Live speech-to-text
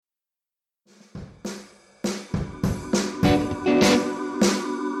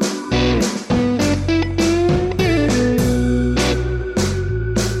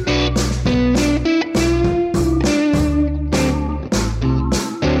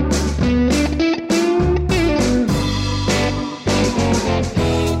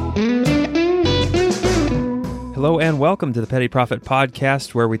welcome to the Petty Prophet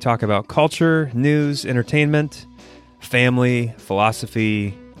Podcast, where we talk about culture, news, entertainment, family,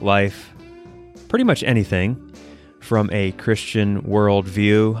 philosophy, life, pretty much anything from a Christian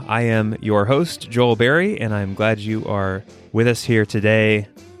worldview. I am your host, Joel Berry, and I'm glad you are with us here today.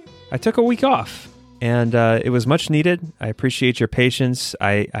 I took a week off, and it was much needed. I appreciate your patience.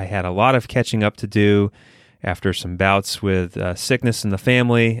 I had a lot of catching up to do after some bouts with sickness in the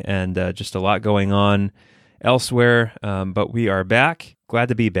family and just a lot going on elsewhere, but we are back. Glad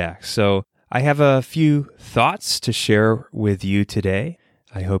to be back. So I have a few thoughts to share with you today.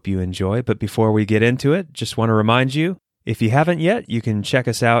 I hope you enjoy, but before we get into it, just want to remind you, if you haven't yet, you can check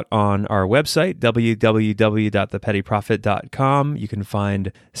us out on our website, www.thepettyprophet.com. You can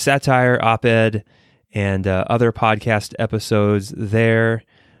find satire, op-ed, and other podcast episodes there.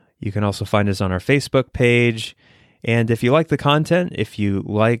 You can also find us on our Facebook page. And if you like the content, if you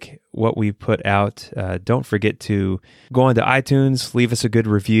like what we put out, don't forget to go onto iTunes, leave us a good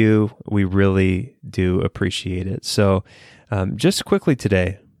review. We really do appreciate it. So just quickly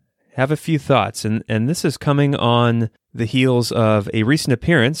today, have a few thoughts. And this is coming on the heels of a recent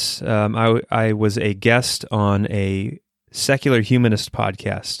appearance. I was a guest on a secular humanist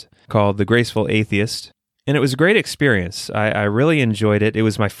podcast called The Graceful Atheist. And it was a great experience. I really enjoyed it. It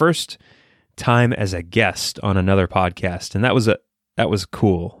was my first time as a guest on another podcast, and that was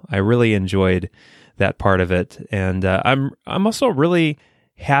cool. I really enjoyed that part of it, and I'm also really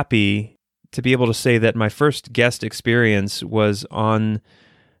happy to be able to say that my first guest experience was on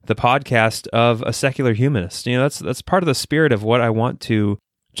the podcast of a secular humanist. You know, that's part of the spirit of what I want to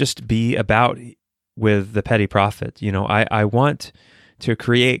just be about with the Petty Prophet. You know, I want to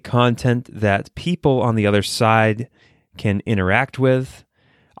create content that people on the other side can interact with.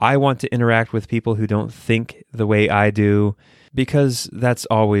 I want to interact with people who don't think the way I do, because that's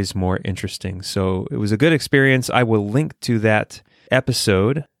always more interesting. So it was a good experience. I will link to that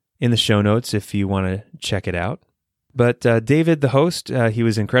episode in the show notes if you want to check it out. But David, the host, he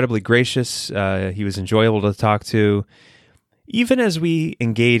was incredibly gracious. He was enjoyable to talk to, even as we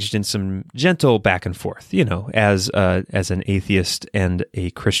engaged in some gentle back and forth, you know, as an atheist and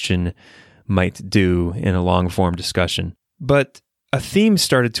a Christian might do in a long-form discussion. But a theme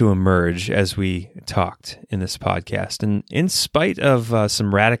started to emerge as we talked in this podcast. And in spite of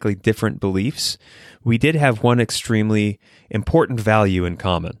some radically different beliefs, we did have one extremely important value in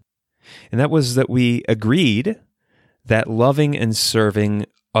common. And that was that we agreed that loving and serving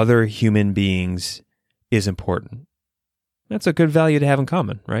other human beings is important. That's a good value to have in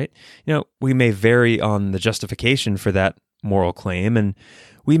common, right? You know, we may vary on the justification for that moral claim, and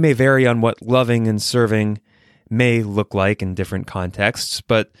we may vary on what loving and serving may look like in different contexts,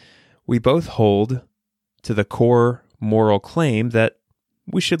 but we both hold to the core moral claim that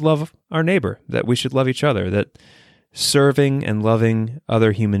we should love our neighbor, that we should love each other, that serving and loving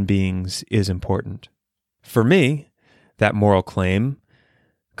other human beings is important. For me, that moral claim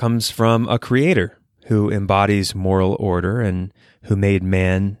comes from a creator who embodies moral order and who made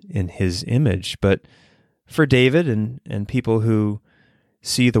man in his image. But for David and people who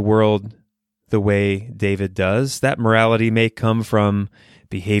see the world the way David does, that morality may come from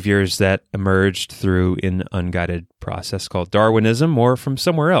behaviors that emerged through an unguided process called Darwinism, or from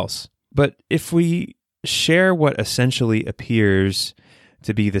somewhere else. But if we share what essentially appears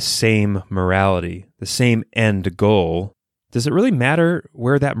to be the same morality, the same end goal, does it really matter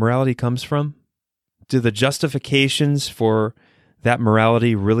where that morality comes from? Do the justifications for that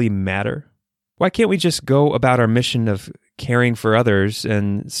morality really matter? Why can't we just go about our mission of caring for others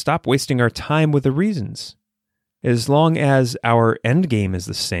and stop wasting our time with the reasons? As long as our end game is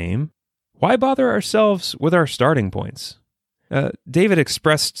the same, why bother ourselves with our starting points? David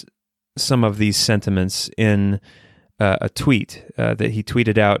expressed some of these sentiments in a tweet that he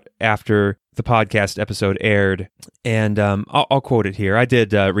tweeted out after the podcast episode aired, and I'll quote it here. I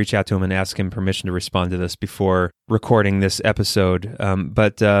did reach out to him and ask him permission to respond to this before recording this episode,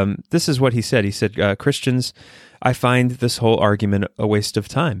 but this is what he said. He said, Christians, I find this whole argument a waste of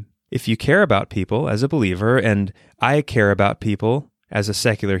time. If you care about people as a believer, and I care about people as a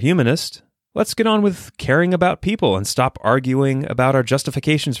secular humanist, let's get on with caring about people and stop arguing about our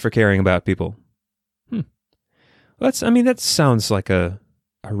justifications for caring about people. That sounds like a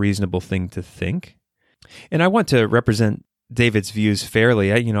reasonable thing to think. And I want to represent David's views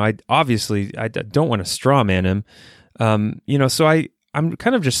fairly. I don't want to straw man him. So I'm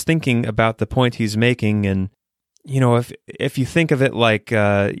kind of just thinking about the point he's making. And, if you think of it like,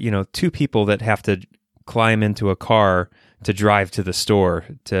 two people that have to climb into a car to drive to the store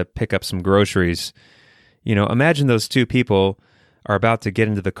to pick up some groceries, imagine those two people are about to get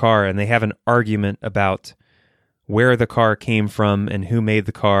into the car and they have an argument about where the car came from and who made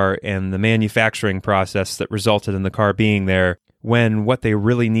the car and the manufacturing process that resulted in the car being there, when what they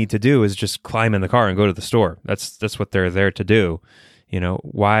really need to do is just climb in the car and go to the store. That's what they're there to do.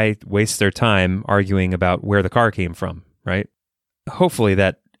 Why waste their time arguing about where the car came from, right? Hopefully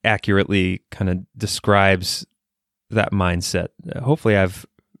that accurately kind of describes that mindset. Hopefully I've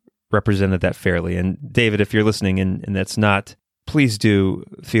represented that fairly. And David, if you're listening and that's not, please do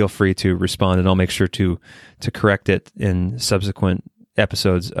feel free to respond, and I'll make sure to correct it in subsequent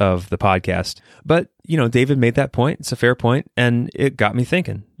episodes of the podcast. But, David made that point. It's a fair point, and it got me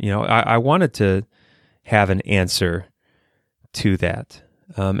thinking. I wanted to have an answer to that.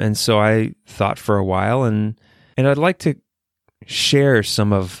 And so I thought for a while, and I'd like to share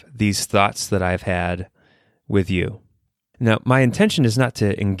some of these thoughts that I've had with you. Now, my intention is not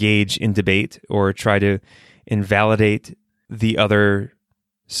to engage in debate or try to invalidate the other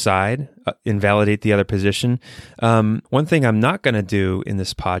side, invalidate the other position. One thing I'm not going to do in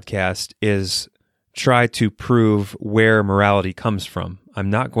this podcast is try to prove where morality comes from. I'm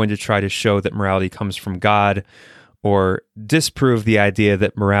not going to try to show that morality comes from God or disprove the idea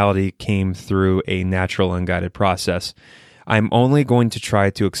that morality came through a natural unguided process. I'm only going to try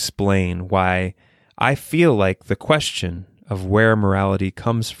to explain why I feel like the question of where morality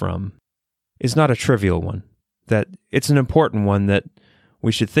comes from is not a trivial one, that it's an important one that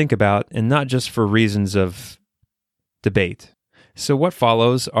we should think about, and not just for reasons of debate. So what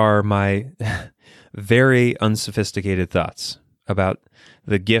follows are my very unsophisticated thoughts about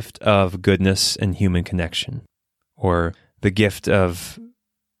the gift of goodness and human connection, or the gift of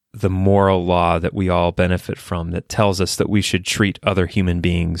the moral law that we all benefit from that tells us that we should treat other human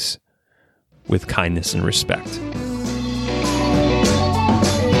beings with kindness and respect.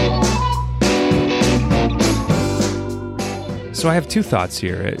 So I have two thoughts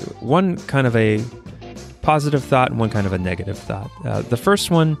here. One kind of a positive thought and one kind of a negative thought. The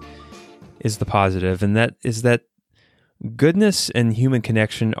first one is the positive, and that is that goodness and human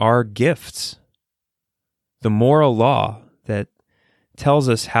connection are gifts. The moral law that tells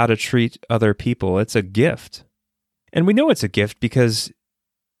us how to treat other people, it's a gift. And we know it's a gift because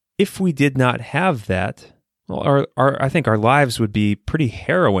if we did not have that, well, I think our lives would be pretty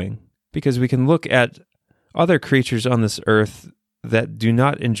harrowing, because we can look at other creatures on this earth that do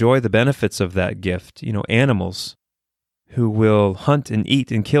not enjoy the benefits of that gift, animals who will hunt and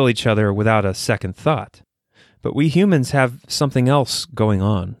eat and kill each other without a second thought. But we humans have something else going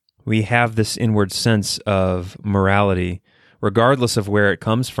on. We have this inward sense of morality, regardless of where it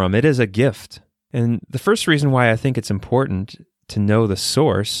comes from. It is a gift. And the first reason why I think it's important to know the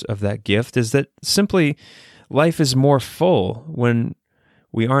source of that gift is that simply life is more full when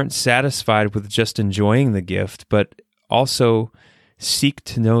we aren't satisfied with just enjoying the gift, but also seek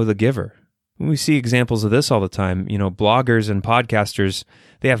to know the giver. We see examples of this all the time. Bloggers and podcasters,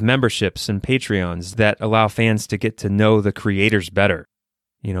 they have memberships and Patreons that allow fans to get to know the creators better.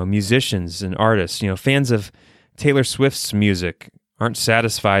 Musicians and artists, fans of Taylor Swift's music aren't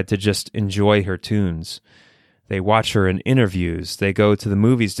satisfied to just enjoy her tunes. They watch her in interviews. They go to the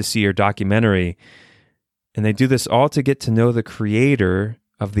movies to see her documentary. And they do this all to get to know the creator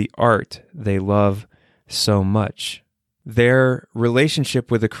of the art they love so much. Their relationship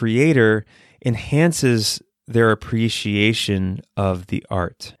with the creator enhances their appreciation of the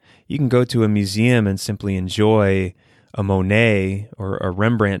art. You can go to a museum and simply enjoy a Monet or a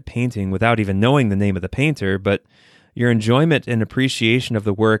Rembrandt painting without even knowing the name of the painter, but your enjoyment and appreciation of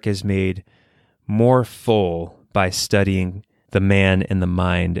the work is made more full by studying the man and the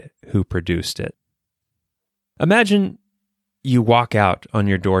mind who produced it. Imagine you walk out on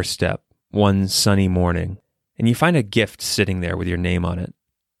your doorstep one sunny morning and you find a gift sitting there with your name on it.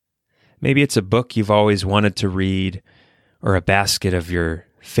 Maybe it's a book you've always wanted to read, or a basket of your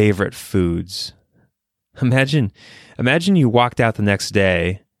favorite foods. Imagine you walked out the next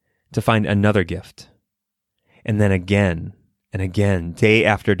day to find another gift. And then again and again, day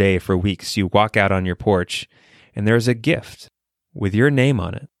after day for weeks, you walk out on your porch and there's a gift with your name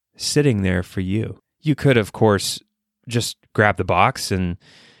on it sitting there for you. You could, of course, just grab the box and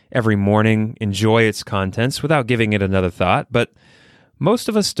every morning enjoy its contents without giving it another thought, but most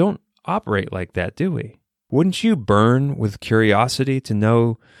of us don't operate like that, do we? Wouldn't you burn with curiosity to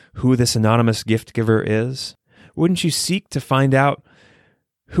know who this anonymous gift giver is? Wouldn't you seek to find out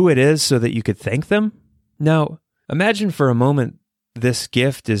who it is so that you could thank them? Now, imagine for a moment this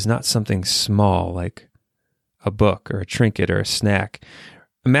gift is not something small like a book or a trinket or a snack.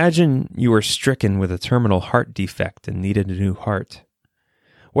 Imagine you were stricken with a terminal heart defect and needed a new heart.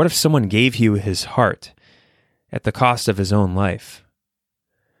 What if someone gave you his heart at the cost of his own life?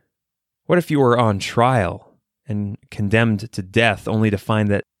 What if you were on trial and condemned to death, only to find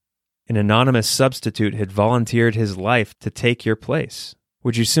that an anonymous substitute had volunteered his life to take your place?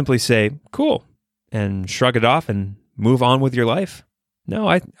 Would you simply say, cool, and shrug it off and move on with your life? No,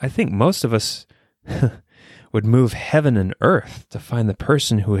 I think most of us would move heaven and earth to find the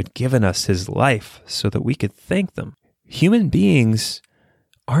person who had given us his life so that we could thank them. Human beings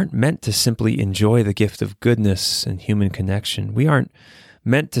aren't meant to simply enjoy the gift of goodness and human connection. We aren't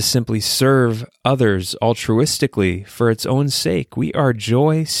meant to simply serve others altruistically for its own sake. We are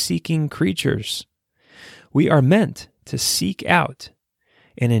joy-seeking creatures. We are meant to seek out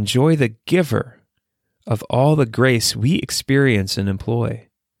and enjoy the giver of all the grace we experience and employ.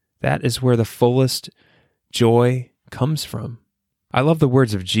 That is where the fullest joy comes from. I love the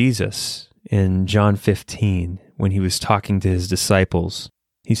words of Jesus in John 15 when he was talking to his disciples.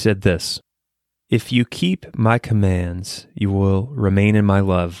 He said this, "If you keep my commands, you will remain in my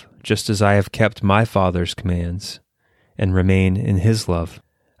love, just as I have kept my Father's commands and remain in his love.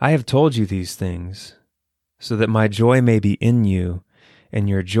 I have told you these things so that my joy may be in you and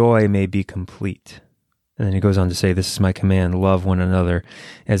your joy may be complete." And then he goes on to say, "This is my command, love one another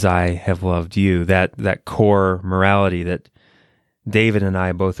as I have loved you." That core morality that David and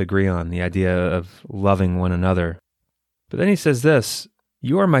I both agree on, the idea of loving one another. But then he says this,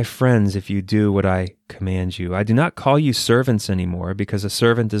 "You are my friends if you do what I command you. I do not call you servants anymore, because a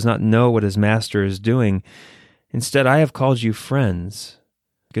servant does not know what his master is doing. Instead, I have called you friends,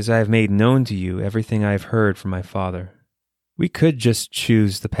 because I have made known to you everything I have heard from my Father." We could just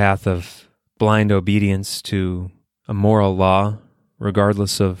choose the path of blind obedience to a moral law,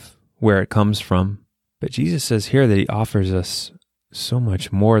 regardless of where it comes from. But Jesus says here that he offers us so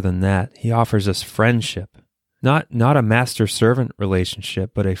much more than that. He offers us friendship. Not a master-servant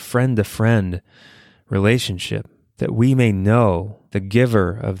relationship, but a friend-to-friend relationship, that we may know the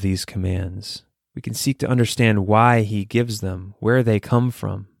giver of these commands. We can seek to understand why he gives them, where they come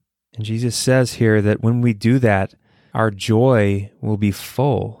from. And Jesus says here that when we do that, our joy will be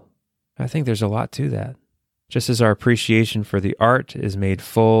full. I think there's a lot to that. Just as our appreciation for the art is made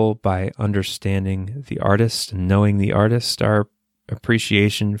full by understanding the artist and knowing the artist, our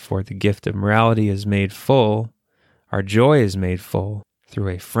appreciation for the gift of morality is made full. Our joy is made full through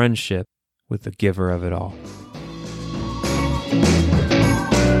a friendship with the giver of it all.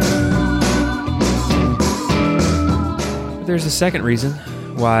 But there's a second reason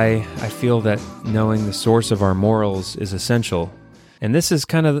why I feel that knowing the source of our morals is essential. And this is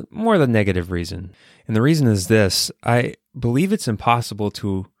kind of more the negative reason. And the reason is this: I believe it's impossible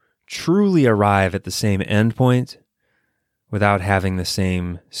to truly arrive at the same end point without having the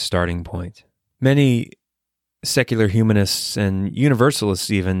same starting point. Many secular humanists and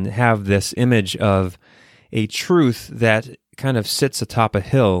universalists even have this image of a truth that kind of sits atop a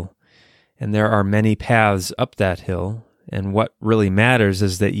hill, and there are many paths up that hill, and what really matters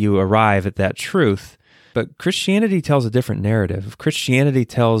is that you arrive at that truth. But Christianity tells a different narrative. Christianity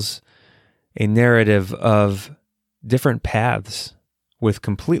tells a narrative of different paths with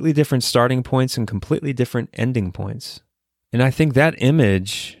completely different starting points and completely different ending points. And I think that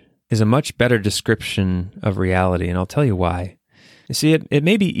image is a much better description of reality, and I'll tell you why. You see, it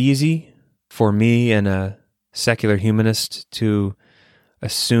may be easy for me and a secular humanist to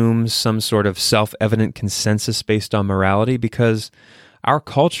assume some sort of self-evident consensus based on morality because our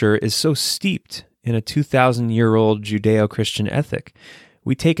culture is so steeped in a 2,000-year-old Judeo-Christian ethic.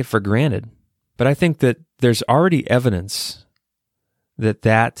 We take it for granted. But I think that there's already evidence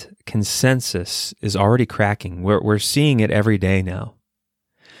that consensus is already cracking. We're seeing it every day now.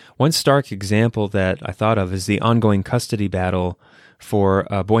 One stark example that I thought of is the ongoing custody battle for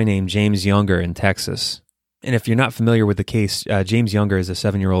a boy named James Younger in Texas. And if you're not familiar with the case, James Younger is a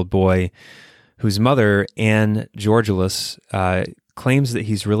 7-year-old boy whose mother, Ann Georgelis, claims that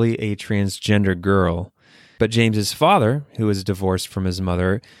he's really a transgender girl. But James's father, who is divorced from his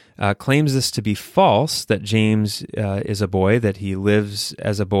mother, claims this to be false, that James is a boy, that he lives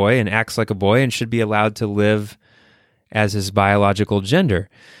as a boy and acts like a boy and should be allowed to live as his biological gender.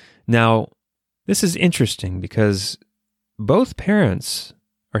 Now, this is interesting because both parents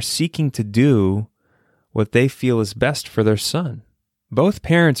are seeking to do what they feel is best for their son. Both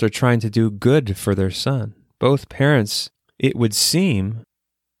parents are trying to do good for their son. Both parents, it would seem,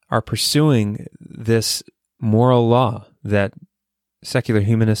 are pursuing this moral law that secular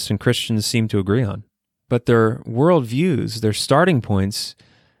humanists and Christians seem to agree on. But their worldviews, their starting points,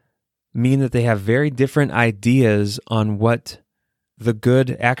 mean that they have very different ideas on what the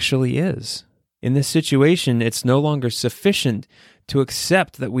good actually is. In this situation, it's no longer sufficient to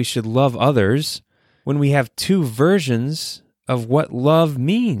accept that we should love others when we have two versions of what love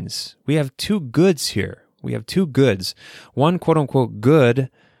means. We have two goods here. We have two goods. One quote-unquote good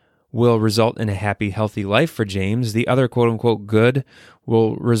will result in a happy, healthy life for James. The other quote-unquote good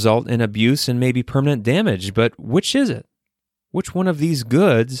will result in abuse and maybe permanent damage. But which is it? Which one of these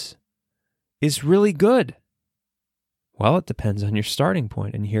goods is really good? Well, it depends on your starting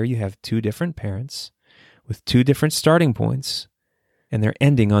point. And here you have two different parents with two different starting points, and they're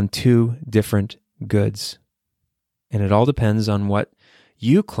ending on two different goods. And it all depends on what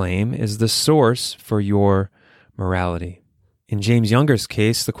you claim is the source for your morality. In James Younger's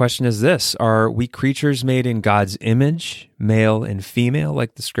case, the question is this: are we creatures made in God's image, male and female,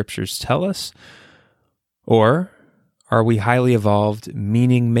 like the scriptures tell us? Or are we highly evolved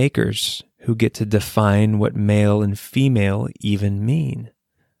meaning makers who get to define what male and female even mean?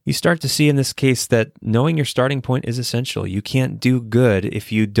 You start to see in this case that knowing your starting point is essential. You can't do good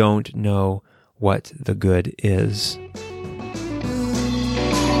if you don't know what the good is.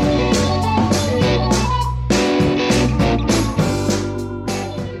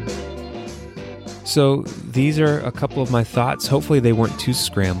 So these are a couple of my thoughts. Hopefully they weren't too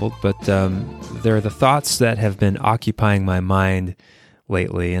scrambled, but they're the thoughts that have been occupying my mind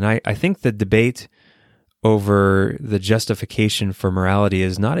lately. And I think the debate over the justification for morality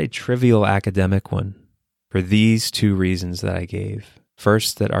is not a trivial academic one for these two reasons that I gave.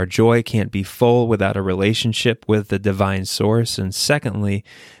 First, that our joy can't be full without a relationship with the divine source. And secondly,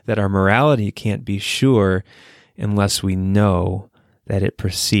 that our morality can't be sure unless we know that it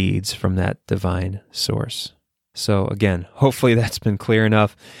proceeds from that divine source. So again, hopefully that's been clear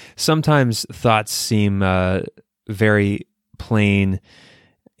enough. Sometimes thoughts seem very plain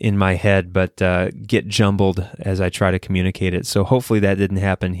in my head, but get jumbled as I try to communicate it. So hopefully that didn't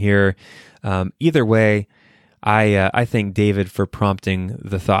happen here. Either way, I thank David for prompting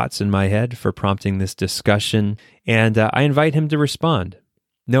the thoughts in my head, for prompting this discussion, and I invite him to respond.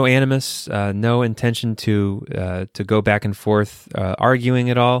 No animus, no intention to go back and forth arguing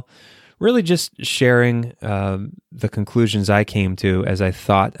at all. Really just sharing the conclusions I came to as I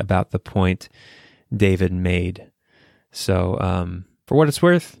thought about the point David made. So for what it's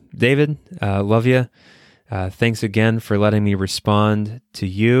worth, David, love you. Thanks again for letting me respond to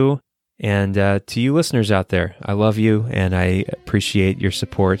you and to you listeners out there. I love you and I appreciate your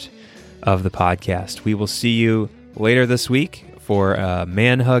support of the podcast. We will see you later this week for a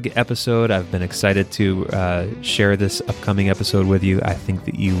Man Hug episode. I've been excited to share this upcoming episode with you. I think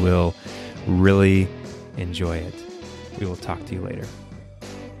that you will really enjoy it. We will talk to you later.